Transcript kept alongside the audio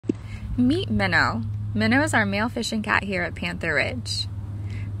Meet Minnow. Minnow is our male fishing cat here at Panther Ridge.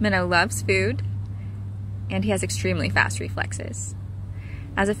 Minnow loves food, and he has extremely fast reflexes.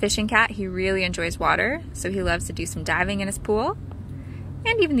 As a fishing cat, he really enjoys water, so he loves to do some diving in his pool,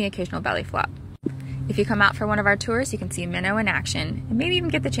 and even the occasional belly flop. If you come out for one of our tours, you can see Minnow in action, and maybe even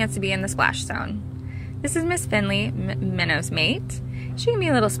get the chance to be in the splash zone. This is Miss Finley, Minnow's mate. She can be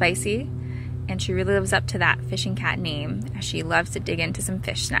a little spicy, and she really lives up to that fishing cat name, as she loves to dig into some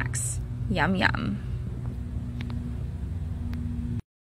fish snacks. Yum yum.